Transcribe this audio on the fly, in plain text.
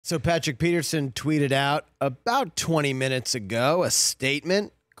So Patrick Peterson tweeted out about 20 minutes ago a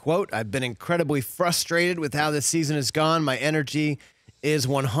statement, quote, "I've been incredibly frustrated with how this season has gone. My energy is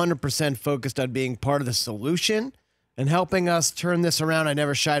 100% focused on being part of the solution and helping us turn this around. I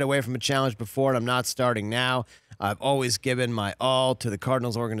never shied away from a challenge before, and I'm not starting now. I've always given my all to the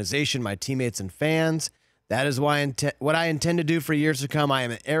Cardinals organization, my teammates and fans. That is what I intend to do for years to come. I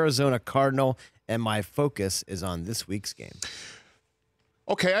am an Arizona Cardinal, and my focus is on this week's game."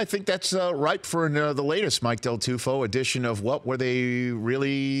 Okay, I think that's right for the latest Mike Del Tufo edition of What Were They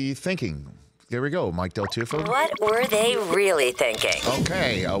Really Thinking? There we go, Mike Del Tufo. What were they really thinking?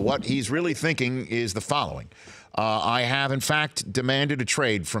 Okay, what he's really thinking is the following. I have, in fact, demanded a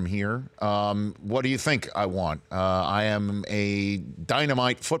trade from here. What do you think I want? I am a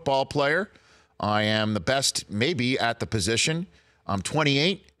dynamite football player. I am the best maybe at the position. I'm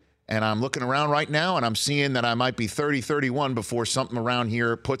 28. And I'm looking around right now, and I'm seeing that I might be 30-31 before something around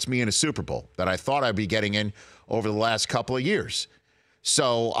here puts me in a Super Bowl that I thought I'd be getting in over the last couple of years.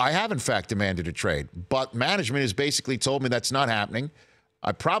 So I have, in fact, demanded a trade. But management has basically told me that's not happening.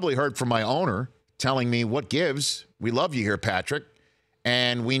 I probably heard from my owner telling me, what gives? We love you here, Patrick.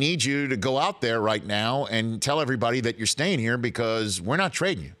 And we need you to go out there right now and tell everybody that you're staying here because we're not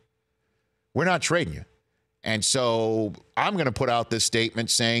trading you. We're not trading you. And so I'm going to put out this statement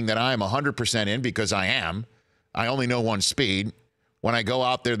saying that I am 100% in because I am. I only know one speed. When I go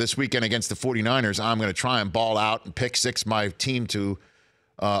out there this weekend against the 49ers, I'm going to try and ball out and pick six my team to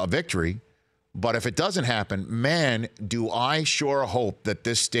a victory. But if it doesn't happen, man, do I sure hope that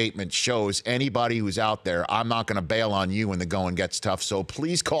this statement shows anybody who's out there, I'm not going to bail on you when the going gets tough. So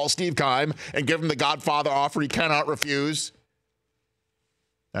please call Steve Keim and give him the Godfather offer he cannot refuse.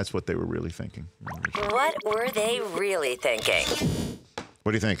 That's what they were really thinking. What were they really thinking?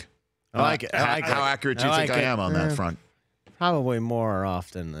 What do you think? I like it. How accurate do you think I am on that front? Probably more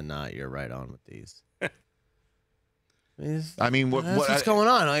often than not, you're right on with these. I mean, what's going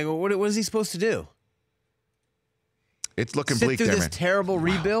on? Like, what is he supposed to do? It's looking Sit bleak through there, this man. terrible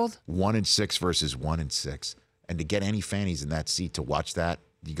rebuild? 1-6 versus 1-6. And to get any fannies in that seat to watch that,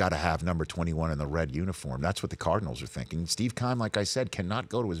 you got to have number 21 in the red uniform. That's what the Cardinals are thinking. Steve Keim, like I said, cannot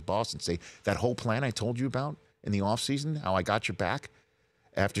go to his boss and say, that whole plan I told you about in the offseason, how I got your back,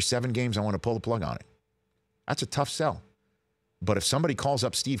 after 7 games, I want to pull the plug on it. That's a tough sell. But if somebody calls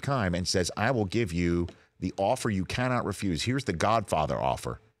up Steve Keim and says, I will give you the offer you cannot refuse, here's the Godfather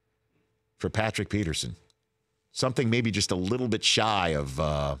offer for Patrick Peterson. Something maybe just a little bit shy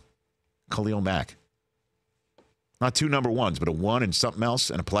of Khalil Mack. Not 2 number ones, but a 1 and something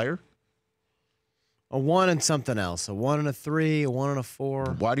else and a player? A 1 and something else. A 1 and a 3, a 1 and a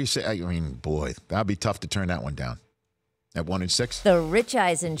 4. Why do you say, I mean, boy, that'd be tough to turn that one down. At 1-6? The Rich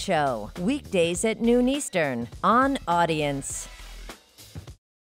Eisen Show, weekdays at noon Eastern on Audience.